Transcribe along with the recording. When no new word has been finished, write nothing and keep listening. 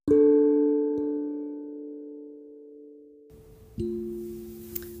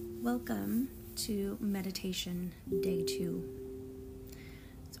Welcome to meditation day 2.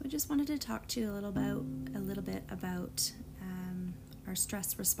 So I just wanted to talk to you a little bit about our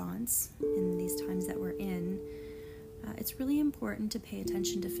stress response in these times that we're in. It's really important to pay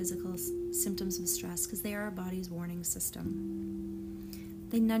attention to physical symptoms of stress because they are our body's warning system.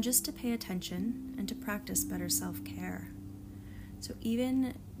 They nudge us to pay attention and to practice better self-care. So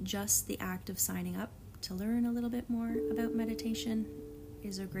even just the act of signing up to learn a little bit more about meditation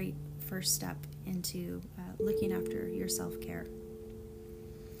is a great first step into looking after your self-care.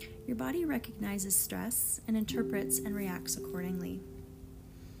 Your body recognizes stress and interprets and reacts accordingly.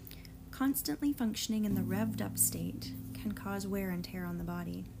 Constantly functioning in the revved up state can cause wear and tear on the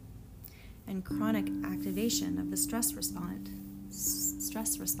body, and chronic activation of the stress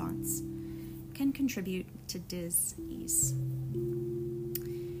response can contribute to dis-ease.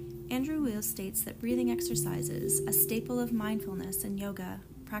 Andrew Weil states that breathing exercises, a staple of mindfulness and yoga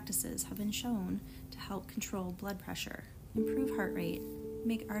practices, have been shown to help control blood pressure, improve heart rate,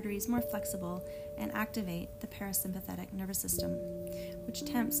 make arteries more flexible, and activate the parasympathetic nervous system, which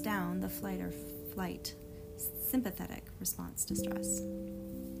tamps down the fight or flight sympathetic response to stress.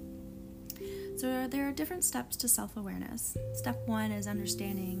 So there are different steps to self-awareness. Step 1 is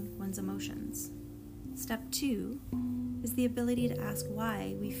understanding one's emotions. Step 2 is the ability to ask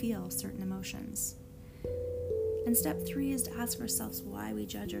why we feel certain emotions. And step 3 is to ask ourselves why we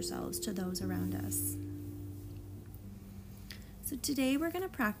judge ourselves to those around us. So today we're going to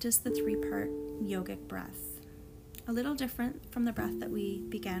practice the 3-part yogic breath. A little different from the breath that we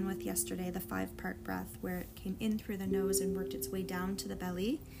began with yesterday, the 5-part breath, where it came in through the nose and worked its way down to the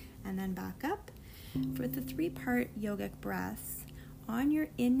belly and then back up. For the 3-part yogic breath, on your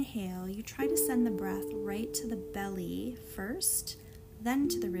inhale, you try to send the breath right to the belly first, then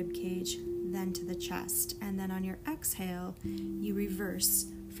to the rib cage, then to the chest. And then on your exhale, you reverse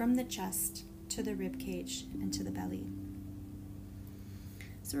from the chest to the rib cage and to the belly.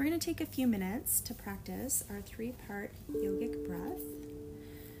 So we're going to take a few minutes to practice our 3-part yogic breath.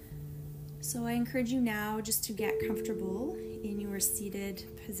 So I encourage you now just to get comfortable in your seated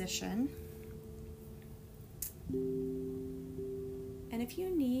position. And if you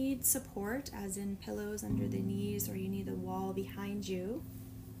need support, as in pillows under the knees, or you need a wall behind you,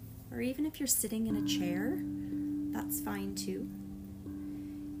 or even if you're sitting in a chair, that's fine too.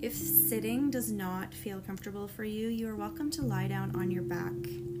 If sitting does not feel comfortable for you, you are welcome to lie down on your back.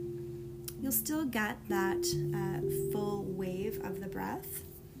 You'll still get that full wave of the breath.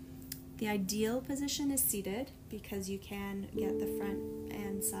 The ideal position is seated because you can get the front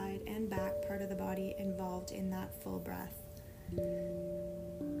and side and back part of the body involved in that full breath.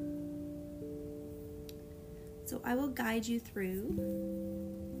 So I will guide you through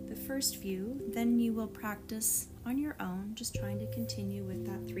the first few, then you will practice on your own, just trying to continue with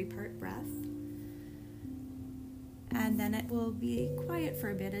that 3-part breath. And then it will be quiet for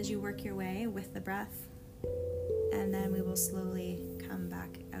a bit as you work your way with the breath. And then we will slowly come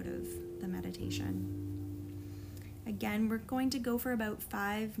back out of the meditation. Again, we're going to go for about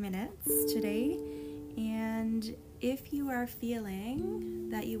 5 minutes today. And if you are feeling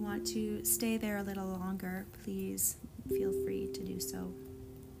that you want to stay there a little longer, please feel free to do so.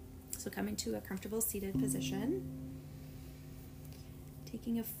 So come into a comfortable seated position.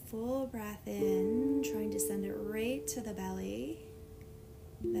 Taking a full breath in, trying to send it right to the belly,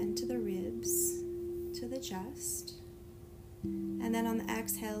 then to the ribs, to the chest. And then on the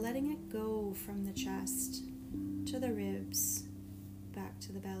exhale, letting it go from the chest to the ribs, back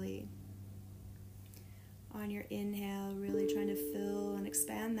to the belly. On your inhale, really trying to fill and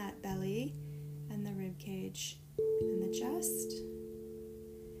expand that belly and the rib cage and the chest.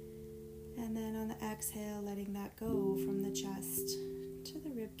 And then on the exhale, letting that go from the chest to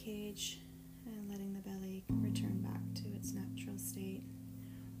the rib cage and letting the belly return back to its natural state.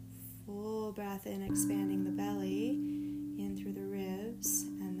 Full breath in, expanding the belly in through the ribs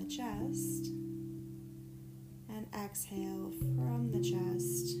and the chest. And exhale from the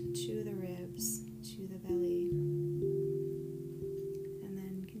chest to the ribs to the belly. And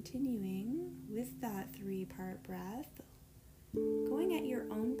then continuing with that 3-part breath, going at your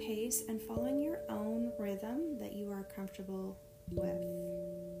own pace and following your own rhythm that you are comfortable with.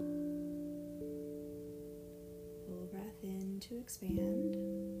 Full breath in to expand.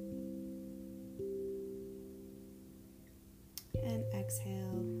 And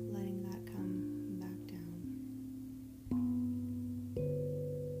exhale, letting that come back down.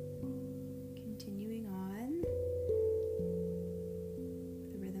 Continuing on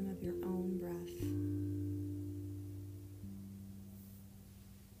with the rhythm of your own breath.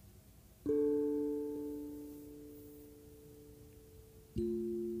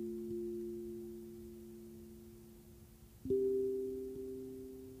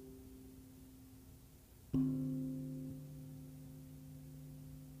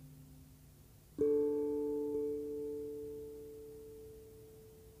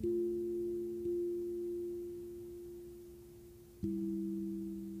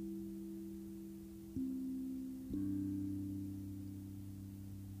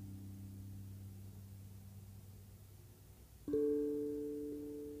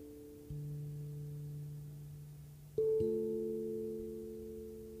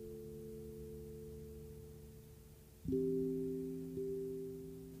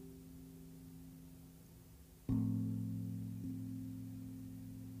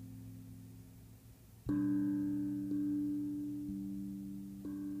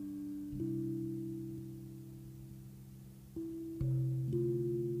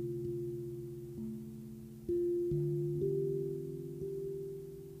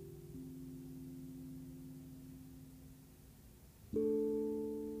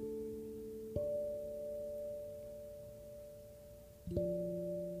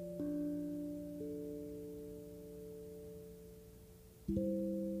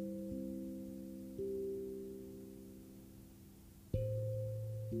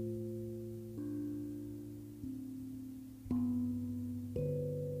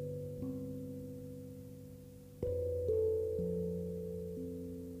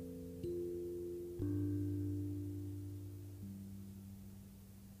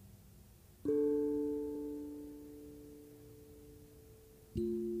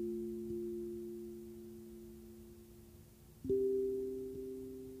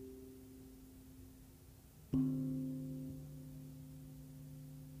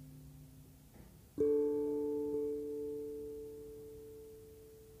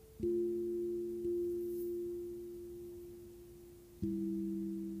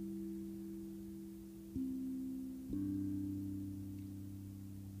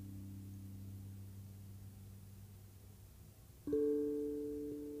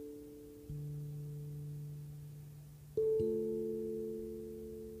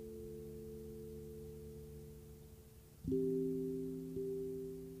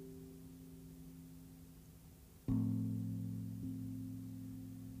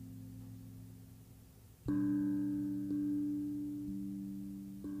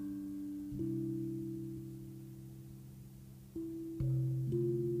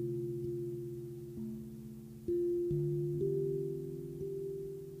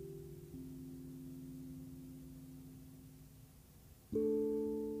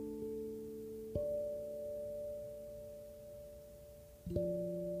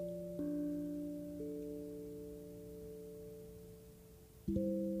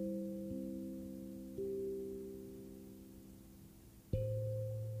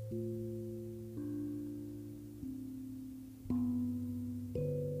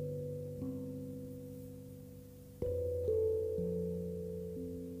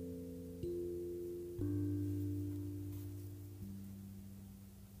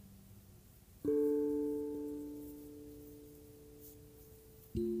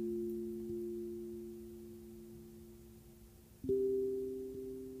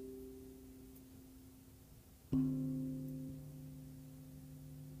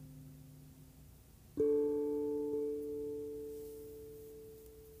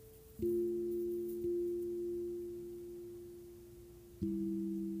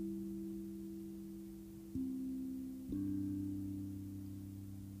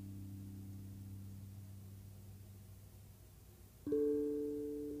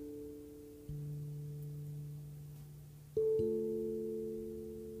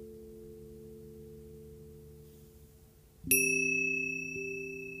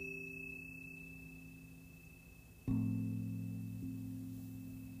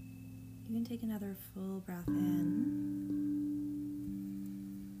 You can take another full breath in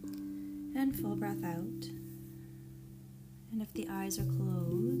and full breath out. And if the eyes are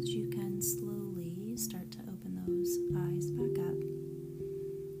closed, you can slowly start to open those eyes back up.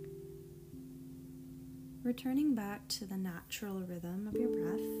 Returning back to the natural rhythm of your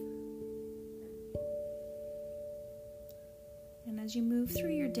breath. And as you move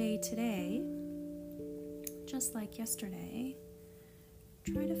through your day today, just like yesterday,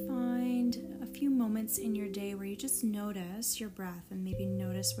 try to find a few moments in your day where you just notice your breath and maybe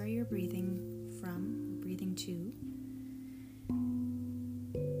notice where you're breathing from, or breathing to.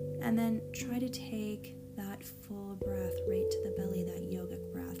 And then try to take that full breath right to the belly, that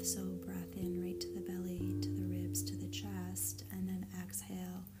yogic breath. So breath in right to the belly, to the ribs, to the chest, and then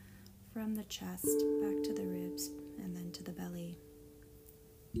exhale from the chest back to the ribs and then to the belly.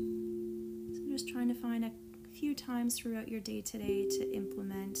 So just trying to find a few times throughout your day today to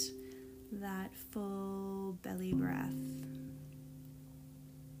implement that full belly breath.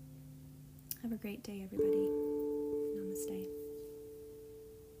 Have a great day, everybody.